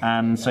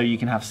 And so you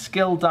can have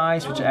skill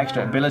dice, which are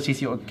extra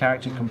abilities your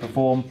character can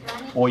perform,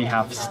 or you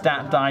have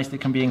stat dice that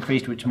can be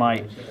increased, which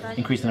might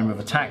increase the number of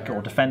attack or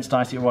defense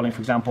dice that you're rolling, for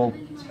example.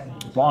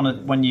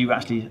 But when you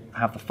actually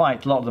have the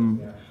fight, a lot of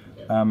them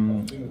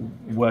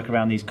work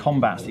around these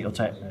combats that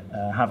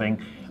you're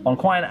having on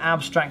quite an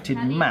abstracted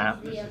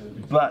map,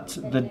 but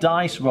the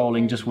dice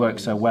rolling just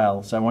works so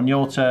well. So on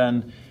your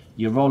turn,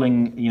 you're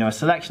rolling, a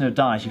selection of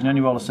dice. You can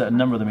only roll a certain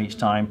number of them each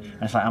time.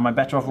 And it's like, am I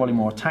better off rolling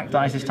more attack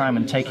dice this time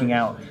and taking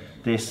out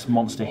this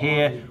monster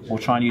here, or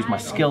try and use my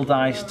skill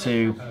dice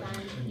to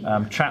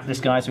trap this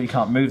guy so he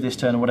can't move this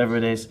turn or whatever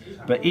it is.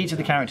 But each of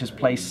the characters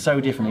plays so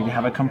differently. They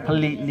have a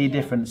completely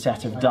different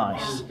set of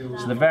dice.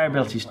 So the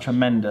variability is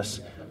tremendous.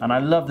 And I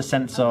love the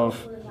sense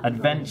of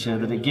adventure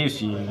that it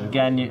gives you.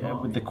 Again,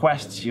 with the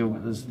quests,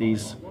 there's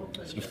these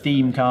sort of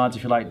theme cards,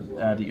 if you like,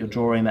 that you're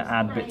drawing that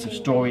add bits of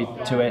story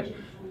to it.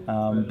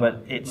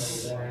 But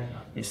it's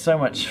so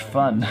much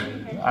fun.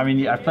 I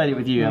mean, I've played it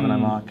with you, haven't I,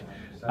 Mark?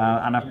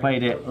 And I've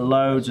played it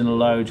loads and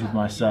loads with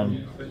my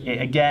son.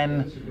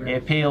 It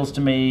appeals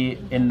to me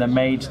in the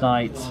Mage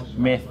Knight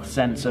myth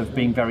sense of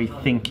being very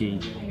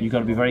thinky. You've got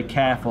to be very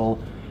careful.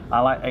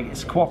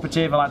 It's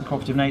cooperative, I like the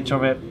cooperative nature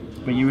of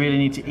it, but you really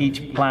need to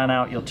each plan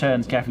out your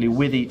turns carefully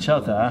with each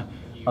other,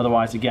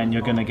 otherwise again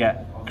you're going to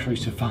get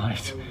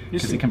crucified,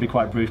 because it can be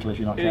quite brutal if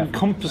you're not careful. It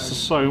encompasses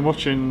so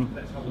much in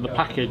the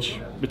package,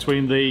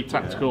 between the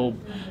tactical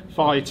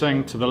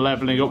fighting to the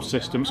levelling up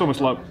system. It's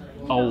almost like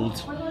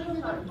old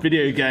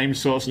video game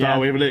sort of style,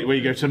 where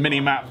you go to a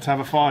mini-map to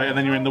have a fight and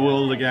then you're in the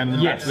world again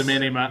and back to the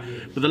mini-map.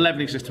 But the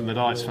levelling system of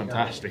the dice is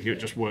fantastic. It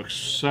just works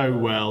so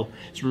well.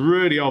 It's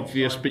really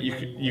obvious, but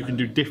you can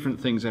do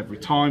different things every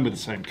time with the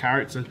same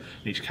character.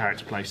 Each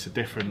character plays a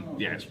different.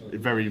 Yeah, it's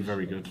very,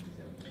 very good.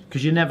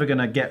 Because you're never going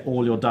to get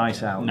all your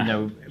dice out,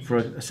 for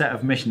a set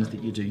of missions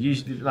that you do.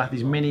 Usually like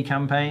these mini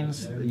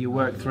campaigns that you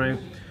work through.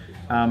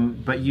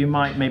 But you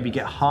might maybe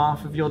get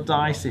half of your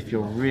dice if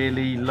you're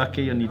really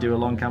lucky and you do a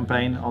long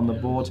campaign on the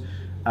board.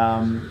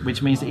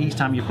 Which means that each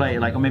time you play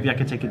it, or maybe I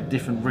can take a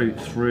different route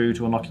through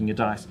to unlocking your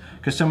dice.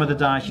 Because some of the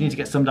dice, you need to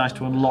get some dice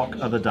to unlock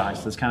other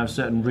dice. There's kind of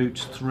certain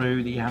routes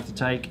through that you have to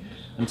take.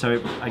 And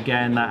so,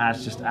 again, that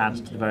adds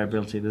to the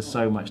variability. There's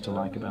so much to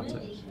like about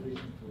it.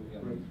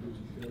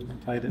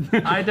 Played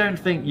it. I don't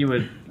think you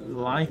would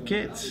like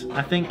it.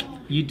 I think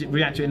you'd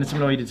react to it in a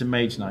similar way you did to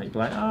Mage Knight. You'd be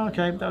like, oh,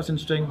 okay, that was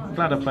interesting. I'm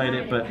glad I played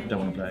it, but don't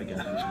want to play it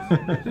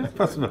again.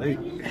 Possibly.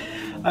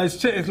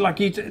 It's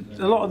like a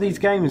lot of these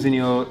games in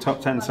your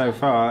top 10 so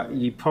far,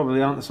 you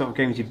probably aren't the sort of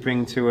games you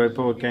bring to a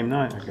board game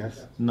night, I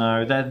guess.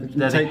 No,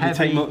 they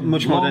take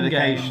much more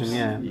dedication,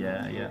 games.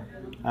 Yeah.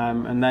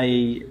 And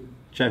they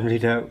generally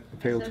don't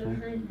appeal to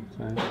me.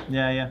 So.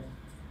 Yeah.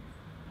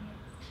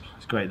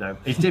 It's great though.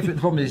 It's difficult.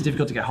 The problem is it's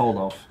difficult to get hold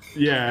of.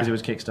 Yeah. Because it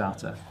was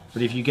Kickstarter.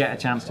 But if you get a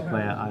chance to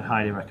play it, I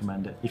highly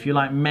recommend it. If you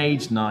like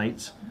Mage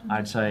Knight,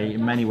 I'd say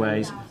in many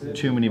ways,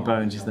 Too Many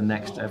Bones is the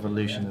next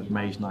evolution of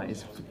Mage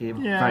Knight. It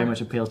very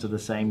much appeals to the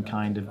same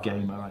kind of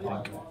gamer, I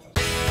think.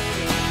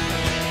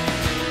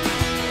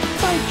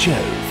 By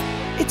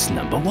Jove, it's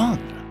number 1.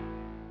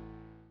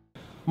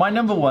 My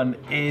number one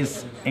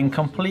is in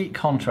complete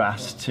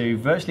contrast to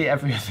virtually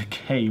every other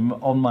game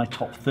on my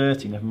top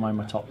 30, never mind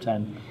my top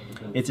 10.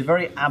 It's a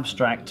very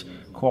abstract,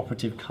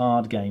 cooperative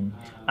card game.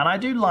 And I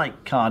do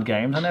like card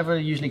games, I never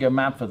usually go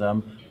mad for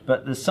them,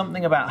 but there's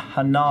something about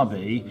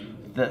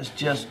Hanabi that's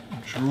just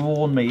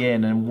drawn me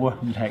in and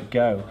won't let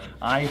go.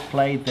 I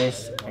played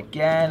this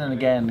again and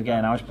again and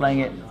again. I was playing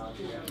it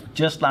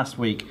just last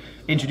week,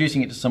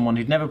 introducing it to someone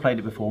who'd never played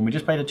it before, and we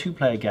just played a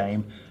 2-player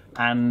game,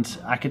 and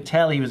I could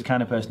tell he was the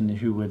kind of person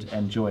who would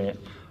enjoy it.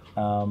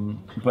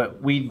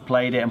 But we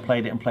played it and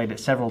played it and played it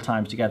several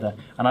times together,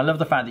 and I love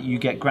the fact that you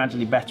get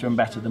gradually better and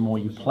better the more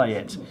you play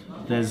it.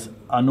 There's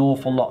an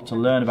awful lot to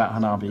learn about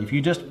Hanabi. If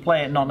you just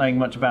play it not knowing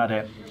much about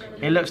it,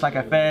 it looks like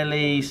a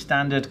fairly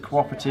standard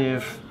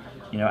cooperative,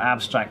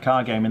 abstract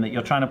card game in that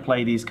you're trying to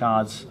play these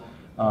cards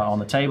on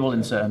the table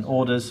in certain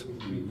orders.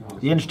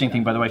 The interesting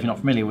thing, by the way, if you're not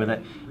familiar with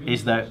it,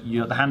 is that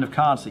the hand of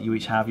cards that you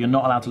each have, you're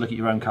not allowed to look at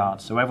your own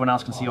cards. So everyone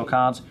else can see your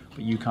cards,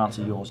 but you can't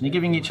see yours. And you're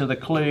giving each other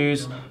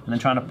clues, and then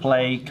trying to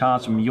play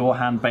cards from your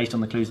hand based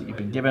on the clues that you've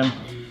been given.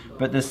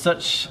 But there's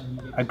such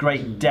a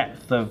great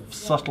depth of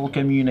subtle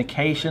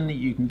communication that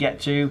you can get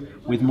to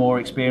with more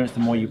experience the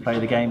more you play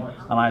the game,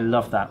 and I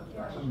love that.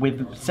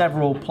 With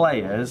several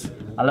players,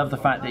 I love the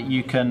fact that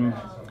you can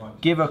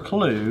give a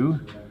clue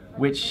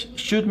which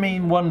should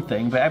mean one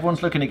thing, but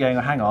everyone's looking at it going,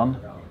 oh, hang on,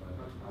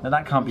 now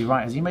that can't be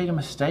right. Has he made a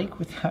mistake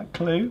with that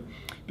clue?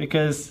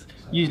 Because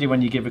usually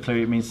when you give a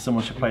clue, it means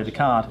someone should play the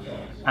card.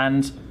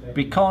 And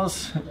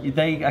because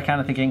they are kind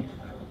of thinking,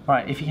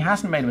 right, if he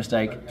hasn't made a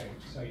mistake,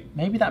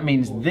 maybe that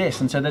means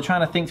this. And so they're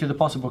trying to think through the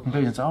possible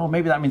conclusions. Oh,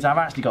 maybe that means I've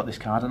actually got this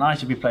card and I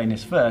should be playing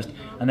this first.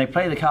 And they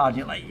play the card and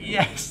you're like,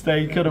 yes,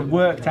 they could have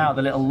worked out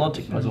the little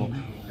logic puzzle.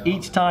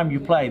 Each time you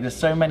play, there's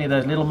so many of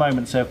those little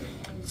moments of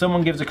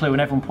someone gives a clue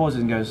and everyone pauses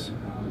and goes,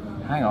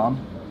 hang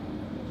on,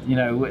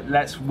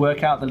 let's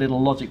work out the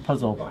little logic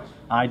puzzle.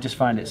 I just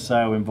find it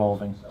so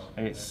involving.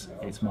 It's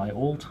my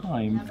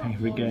all-time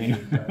favourite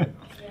game.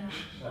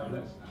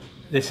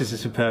 This is a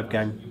superb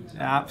game.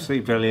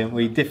 Absolutely brilliant.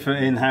 We differ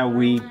in how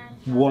we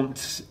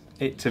want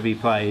it to be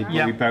played.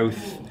 Yeah. We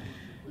both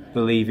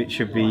believe it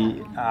should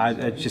be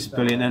just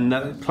brilliant.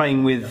 And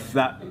playing with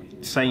that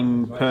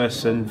same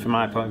person from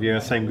my point of view,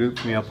 or same group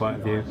from your point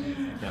of view,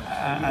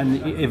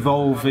 and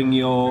evolving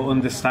your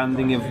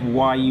understanding of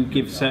why you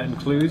give certain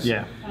clues.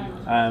 Yeah.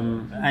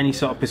 Any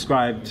sort of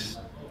prescribed,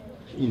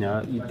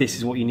 this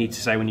is what you need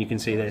to say when you can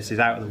see this is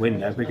out of the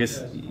window,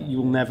 because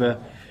you'll never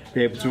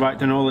be able to write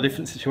down all the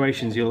different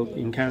situations you'll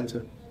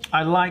encounter.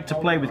 I like to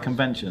play with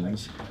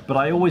conventions, but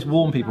I always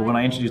warn people when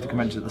I introduce the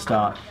convention at the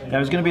start,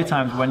 there's going to be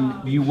times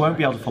when you won't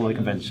be able to follow the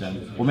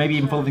convention, or maybe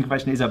even following the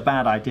convention is a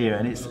bad idea,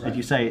 and it's, as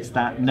you say, it's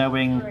that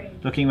knowing,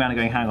 looking around and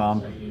going, hang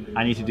on,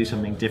 I need to do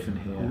something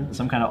different here.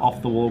 Some kind of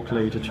off-the-wall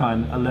clue to try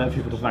and alert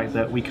people to the fact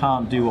that we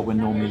can't do what we're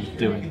normally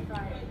doing.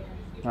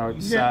 Oh,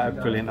 it's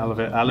brilliant, I love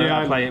it.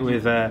 I play it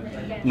with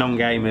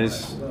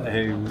non-gamers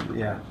who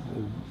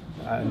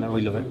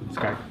we love it, it's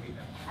great.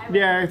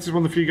 Yeah, it's one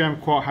of the few games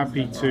I'm quite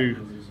happy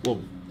to,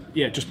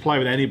 just play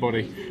with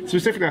anybody.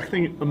 Specifically, I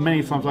think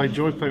many times I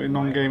enjoy playing with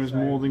non-gamers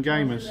more than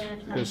gamers,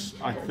 because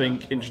I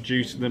think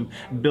introducing them,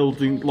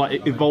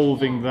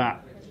 evolving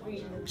that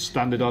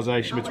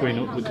standardisation between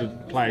the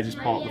players is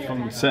part of the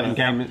fun. Certain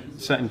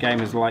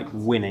gamers like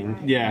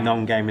winning,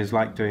 non-gamers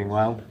like doing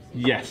well.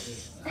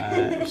 Yes.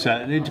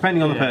 So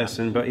depending on the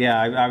person, but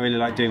I really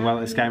like doing well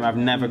at this game. I've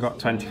never got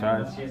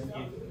 25.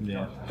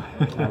 Yeah.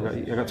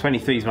 I've got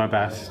 23 is my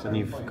best, and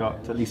you've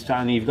got at least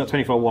you've got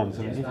 24 once.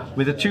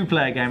 With a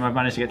 2-player game, I've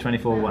managed to get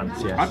 24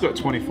 once. Yes. I've got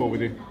 24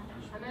 with you.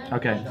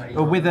 Okay.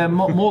 Well, with a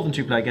more than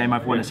 2-player game,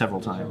 I've won it several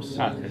times.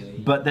 Okay.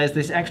 But there's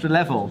this extra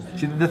level.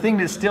 See, the thing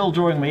that's still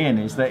drawing me in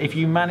is that if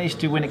you manage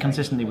to win it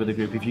consistently with a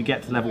group, if you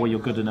get to the level where you're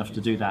good enough to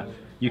do that,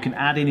 you can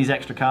add in these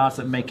extra cards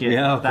that make it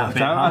that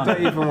bit harder. I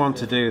don't even want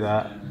to do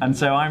that. And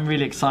so I'm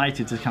really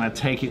excited to kind of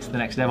take it to the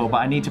next level, but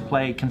I need to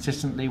play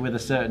consistently with a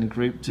certain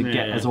group to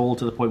get us all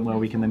to the point where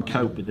we can then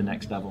cope with the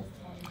next level.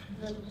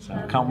 So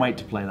I can't wait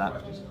to play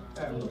that.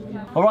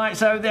 Alright,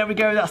 so there we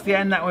go, that's the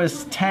end. That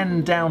was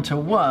 10 down to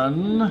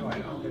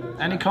 1.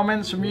 Any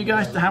comments from you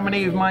guys? How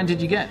many of mine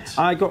did you get?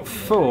 I got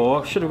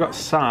 4, should have got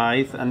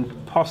Scythe,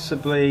 and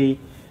possibly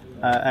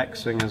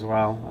X-Wing as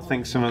well. I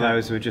think some of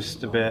those were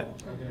just a bit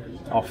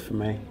off for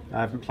me.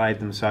 I haven't played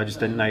them, so I just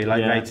didn't know you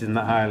rated them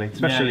that highly.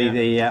 Especially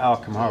the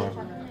Arkham Horror.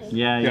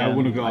 Yeah, I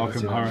wouldn't have got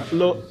Arkham Horror.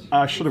 Look,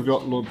 I should have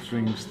got Lord of the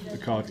Rings, the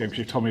card game, because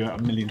you've told me that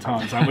a million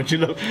times how much you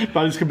look,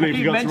 but I just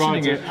completely forgot to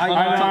write it. I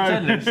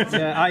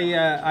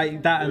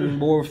that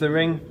and War of the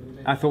Ring.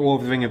 I thought War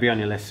of the Ring would be on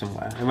your list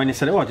somewhere, and when you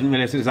said, "Oh, I didn't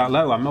realise it was that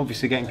low," I'm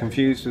obviously getting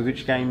confused with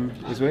which game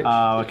is which.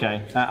 Oh,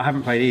 okay. I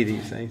haven't played either,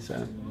 you see,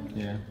 so.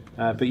 Yeah.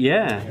 But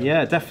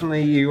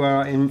definitely you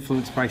are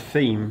influenced by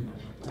theme.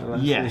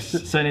 Yes,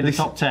 certainly the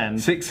top 10.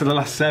 6 of the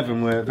last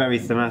 7 were very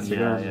thematic.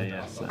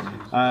 Yeah,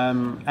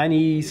 certainly.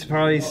 Any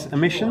surprise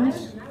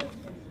omissions?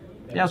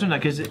 Yeah, I was wondering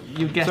that because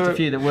you guessed a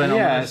few that weren't on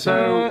the list.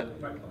 So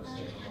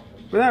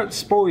without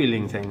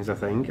spoiling things, I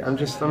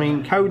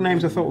meing code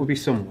names I thought would be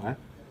somewhere.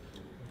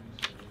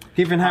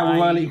 Given how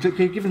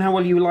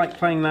well you like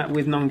playing that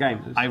with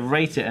non-gamers. I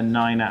rate it a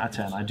 9 out of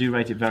 10. I do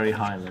rate it very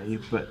highly,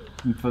 but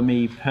for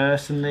me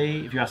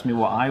personally, if you ask me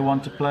what I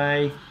want to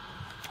play,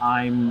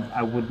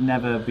 I would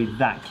never be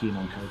that keen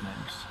on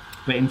Codenames.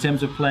 But in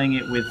terms of playing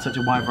it with such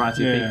a wide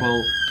variety of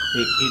people,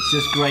 it's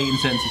just great in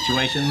certain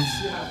situations.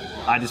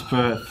 I just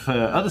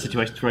prefer other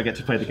situations where I get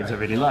to play the games I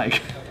really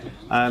like.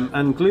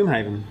 And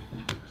Gloomhaven.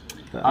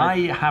 I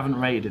haven't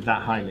rated it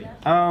that highly.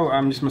 Oh,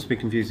 I just must be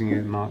confusing you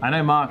with Mark. I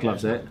know Mark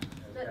loves it.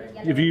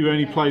 Have you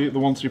only played it the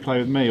once you play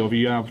with me, or have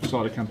you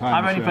started a campaign?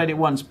 I've only played it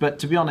once, but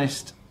to be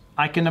honest,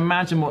 I can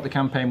imagine what the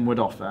campaign would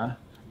offer,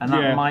 and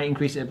that might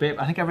increase it a bit.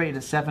 I think I rated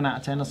it 7 out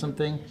of 10 or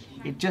something.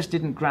 It just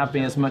didn't grab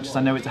me as much as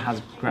I know it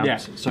has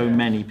grabbed so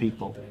many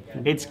people.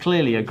 It's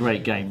clearly a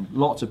great game.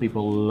 Lots of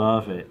people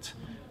love it,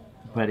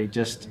 but it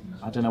just,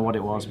 I don't know what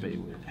it was, but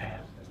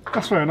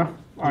that's fair enough.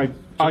 I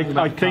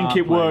think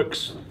it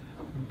works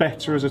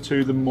better as a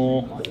 2 than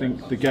more. I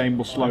think the game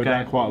will slow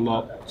down quite a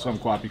lot, so I'm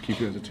quite happy to keep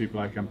it as a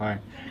 2-player campaign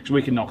because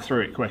we can knock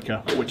through it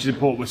quicker, which is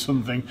important with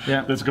something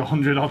that's got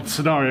 100 odd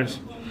scenarios.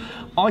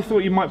 I thought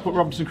you might put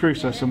Robinson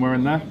Crusoe somewhere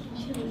in there.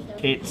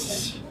 It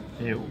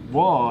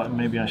was.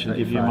 Maybe I should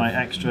give you my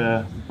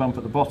extra bump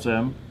at the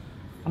bottom.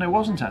 And it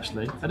wasn't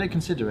actually. I did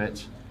consider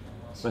it,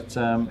 but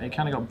it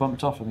kind of got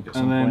bumped off, I think, at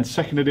some point. And then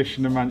second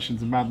edition of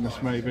Mansions of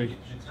Madness, maybe.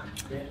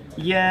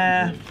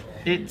 Yeah,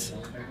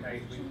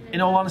 in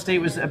all honesty,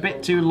 it was a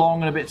bit too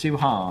long and a bit too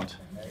hard.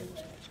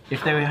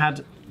 If they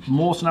had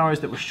more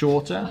scenarios that were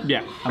shorter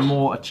and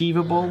more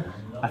achievable,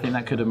 I think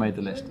that could have made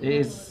the list.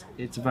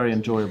 It's a very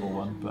enjoyable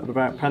one. But what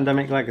about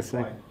Pandemic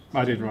Legacy?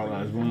 I did write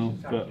that as well,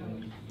 but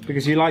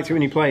because you liked it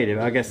when you played it,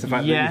 I guess the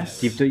fact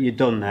that you're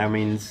done now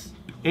means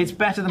it's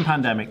better than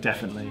Pandemic,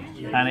 definitely,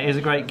 and it is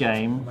a great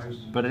game.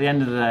 But at the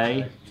end of the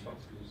day,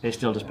 it's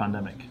still just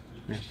Pandemic.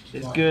 Yeah.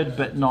 It's good,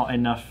 but not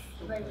enough.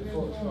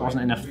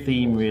 Wasn't enough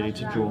theme really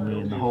to draw me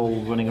in. The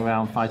whole running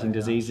around fighting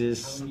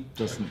diseases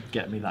doesn't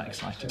get me that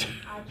excited.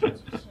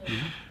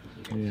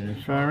 Yeah,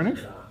 fair enough.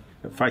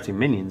 Fighting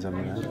minions, I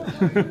mean.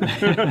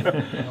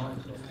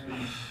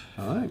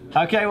 Alright.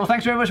 Okay, well,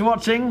 thanks very much for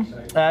watching.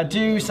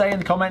 Do say in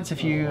the comments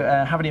if you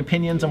have any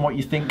opinions on what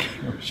you think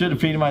should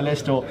have been in my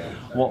list or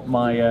what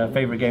my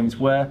favourite games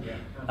were.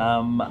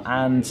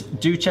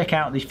 And do check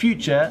out the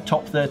future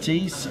top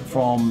 30s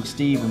from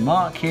Steve and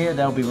Mark here.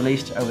 They'll be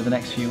released over the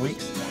next few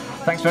weeks.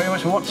 Thanks very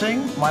much for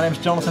watching. My name's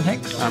Jonathan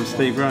Hicks. I'm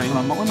Steve Ryan. And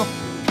I'm Mark Wendell.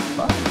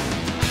 Bye.